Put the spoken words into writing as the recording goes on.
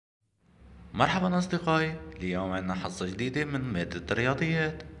مرحبا أصدقائي، اليوم عنا حصة جديدة من مادة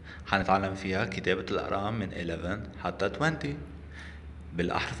الرياضيات. حنتعلم فيها كتابة الأرقام من 11 حتى 20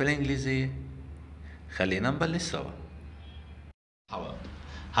 بالأحرف الإنجليزية. خلينا نبلش سوا. مرحبا.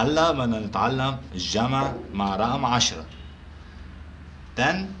 هلا بدنا نتعلم الجمع مع رقم 10.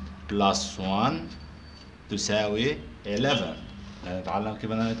 10 بلس 1 تساوي 11. بدنا نتعلم كيف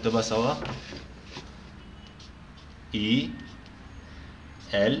بدنا نكتبها سوا. E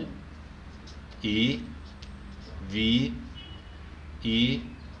L E V E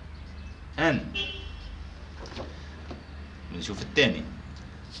N. بنشوف الثاني.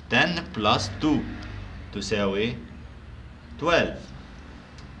 10 بلس 2 تساوي 12.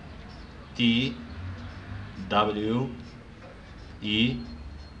 T W E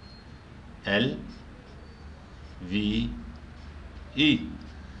L V E.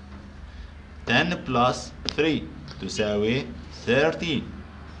 10 plus 3 تساوي 13.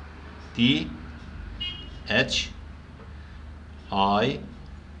 T H I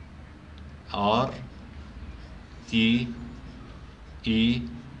R T E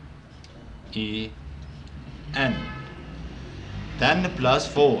E N. 10 plus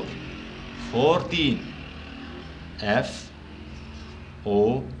 4 14. F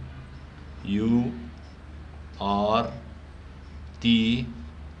O U R T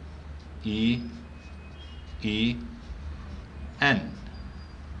E E N.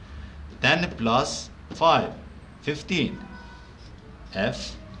 10 plus 5 15.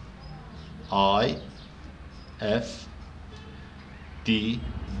 F I F T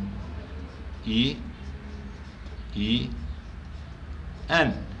E E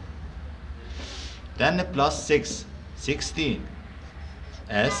N. 10 plus 6 16.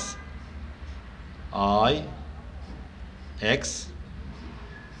 S I X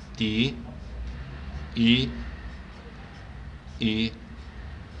T E E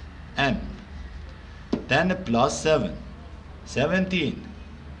N. 10 plus 7 17.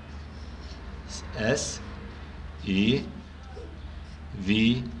 S E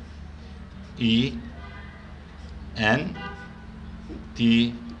V E N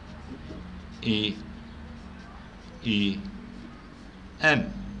T E E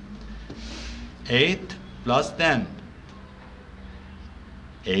N. 8 plus 10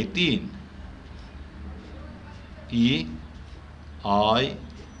 18. E I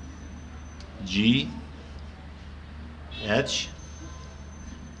G H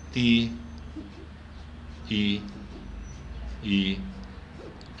T E E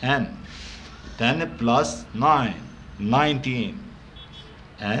N. 10 plus 9 19.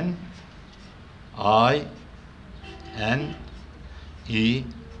 N I N E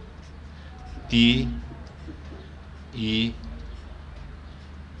T E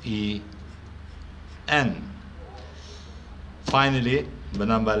E N. Finally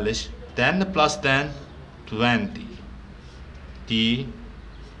بدنا نبلش. 10 plus 10 20. T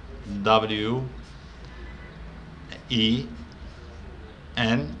W E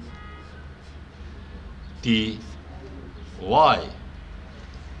N T Y.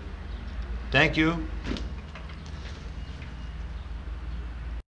 Thank you.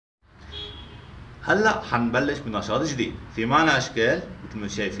 هلا حنبلش بنشاط جديد، في معنا أشكال مثل ما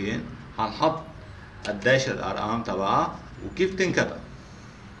شايفين. حنحط قديش الأرقام تبعها وكيف تنكتب.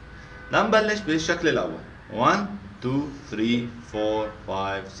 نبلش بالشكل الأول. 1 2 3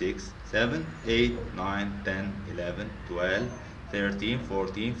 4 5 6 7 8 9 10 11 12 13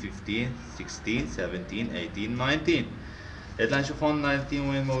 14 15 16 17 18 19. هات لنشوف هون 19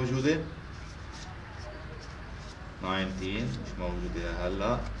 وين موجودة. 19 مش موجودة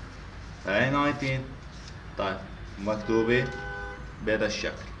هلا. هاي 19. طيب مكتوبة بهذا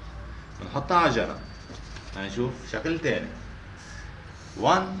الشكل، بنحطها على جنب. هنشوف شكل تاني.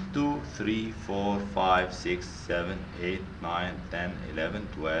 1 2 3 4 5 6 7 8 9 10 11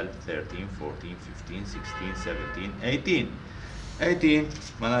 12 13 14 15 16 17 18. 18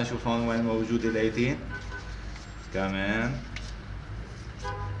 بدنا نشوف هون وين موجودة ال 18 كمان.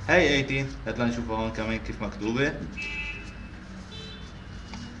 هاي 18. هات لنشوفها هون كمان كيف مكتوبة.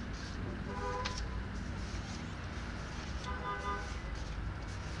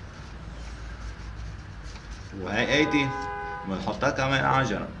 وهي 18 بنحطها كمان على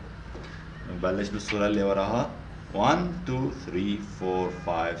جنب. بنبلش بالصورة اللي وراها. 1 2 3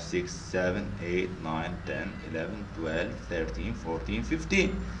 4 5 6 7 8 9 10 11 12 13 14 15.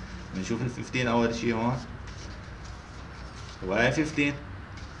 بنشوف ال 15 أول شي هون، وهي 15.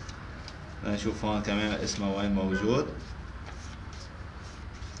 نشوف هون كمان اسمها وين موجود،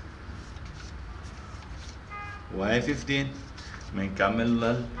 وهي 15. بنكمل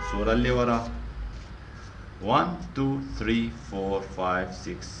للصورة اللي وراها. 1 2 3 4 5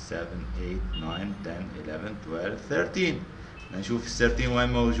 6 7 8 9 10 11 12 13. نشوف ال 13 وين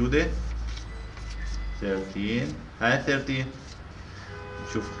موجودة. 13 هاي 13.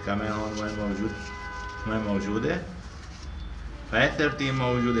 نشوف كمان هون وين موجود، وين موجودة. هاي 13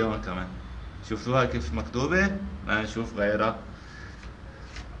 موجودة هون كمان. شوفوها كيف مكتوبة. نشوف غيرها.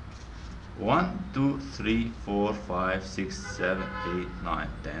 1 2 3 4 5 6 7 8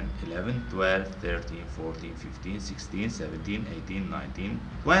 9 10 11 12 13 14 15 16 17 18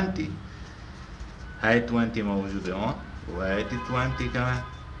 19 20. هاي 20 موجودة هون وهاي 20 كمان.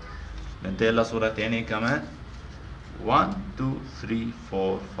 ننتقل لصورة تانية كمان. 1 2 3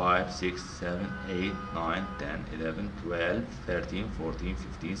 4 5 6 7 8 9 10 11 12 13 14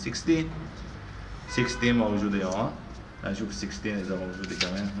 15 16. 16 موجودة هون. نشوف 16 إذا موجودة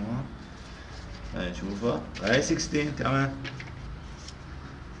كمان هون. نشوفها. هاي 16 كمان.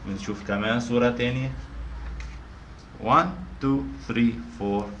 بنشوف كمان صورة تانية. 1 2 3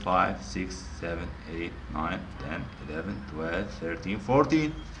 4 5 6 7 8 9 10 11 12 13 14.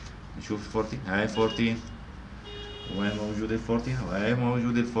 نشوف 14. هاي 14. وين موجودة ال 14؟ وهي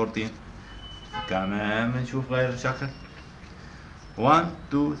موجودة ال 14. كمان بنشوف غير شكل. 1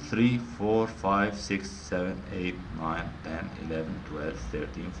 2 3 4 5 6 7 8 9 10 11 12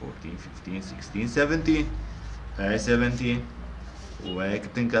 13 14 15 16 17. هاي 17 وهيك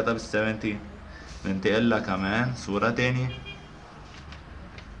بتنكتب ال 17. ننتقل لها كمان صورة تانية.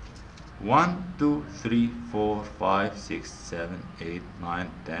 1 2 3 4 5 6 7 8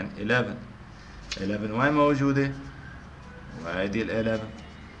 9 10 11. 11 وين موجودة؟ وهيدي ال 11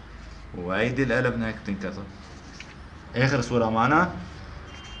 وهيدي ال 11 هيك بتنكتب. آخر صورة معنا.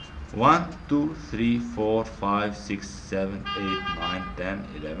 1 2 3 4 5 6 7 8 9 10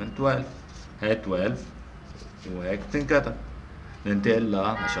 11 12. هاي 12 وهيك بتنكتب. ننتقل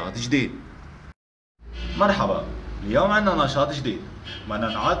لنشاط جديد. مرحبا، اليوم عندنا نشاط جديد. بدنا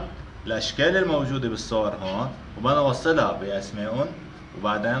نعد الأشكال الموجودة بالصور هون وبدنا نوصلها بأسمائهم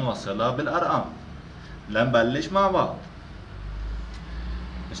وبعدين نوصلها بالأرقام. لنبلش مع بعض.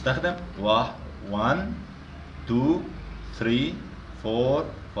 نستخدم 1 2 3 4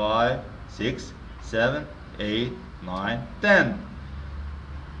 5 6 7 8 9 10.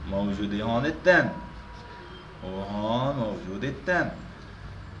 موجودة هون ال 10 وهون موجودة ال 10.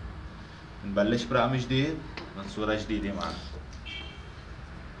 نبلش برقم جديد من صورة جديدة معنا.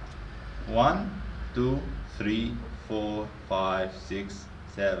 1 2 3 4 5 6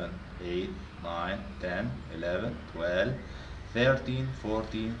 7 8 9 10 11 12 13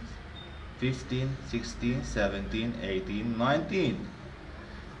 14 15 16 17 18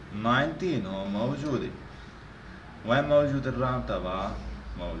 19 هون موجودة. وين موجود الرقم تبعها؟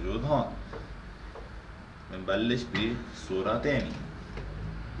 موجود هون. بنبلش بصورة تانية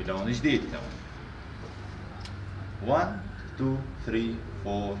بلون جديد كمان. 1 2 3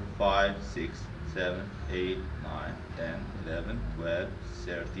 4 5 6 7 8 9 10 11 12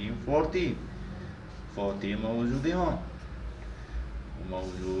 13 14. 14 موجودة هون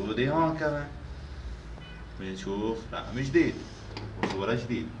وموجودة هون كمان. بنشوف رقم جديد وصورة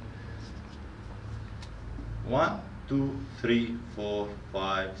جديدة. 1 2 3 4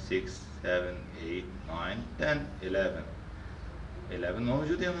 5 6 7 8 9 10 11. 11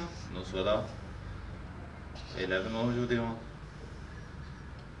 موجودة هون. نوصلها. 11 موجودة هون.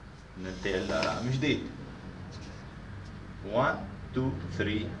 ننتقل لرقم جديد. 1 2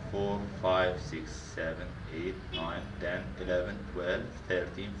 3 4 5 6 7 8 9 10 11 12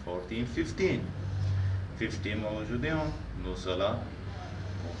 13 14 15. 15 موجودة هون. نوصلها.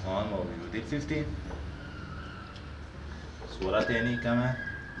 وهون موجودة ال 15. صورة تانية كمان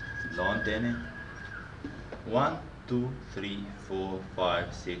لون تاني. 1 2 3 4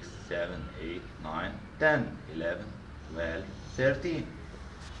 5 6 7 8 9 10 11 12 13.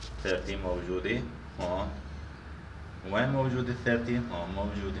 13 موجودة هون. وين موجودة ال 13؟ هون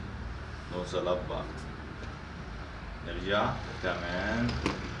موجودة. نوصلها ببعض. نرجع كمان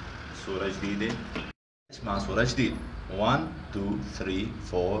صورة جديدة مع صورة جديدة. 1 2 3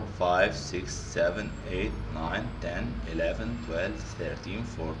 4 5 6 7 8 9 10 11 12 13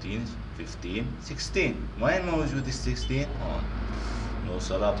 14 15 16. وين موجود ال 16؟ هون.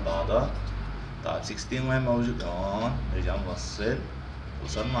 نوصلها ببعضها. طيب 16 وين موجود؟ هون. نرجع نوصل.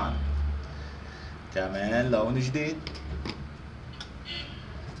 وصل معنا. كمان لون جديد.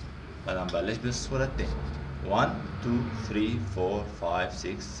 بدنا نبلش بالصورة التانية. 1 2 3 4 5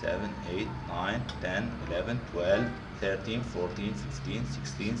 6 7 8 9 10 11 12 13 14 15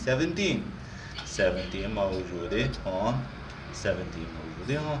 16 17. 17 موجودة هون. 17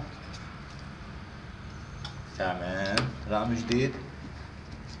 موجودة هون. كمان رقم جديد.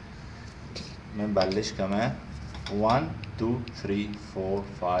 بنبلش كمان 1 2 3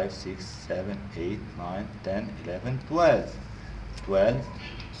 4 5 6 7 8 9 10 11 12 12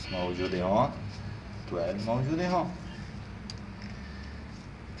 موجودة هون، 12 موجودة هون.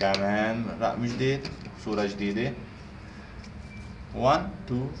 كمان رقم جديد، صورة جديدة 1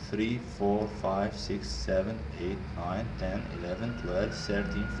 2 3 4 5 6 7 8 9 10 11 12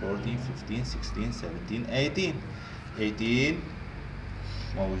 13 14 15 16 17 18 18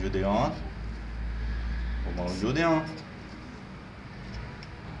 موجودة هون وموجودة هون.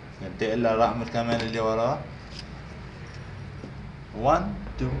 ننتقل للرقم كمان اللي وراه 1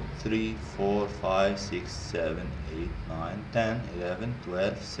 2 3 4 5 6 7 8 9 10 11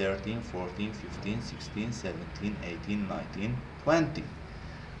 12 13 14 15 16 17 18 19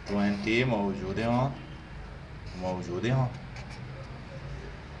 20 20 موجودة هون وموجودة هون.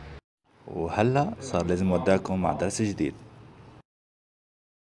 وهلا صار لازم اودعكم مع درس جديد.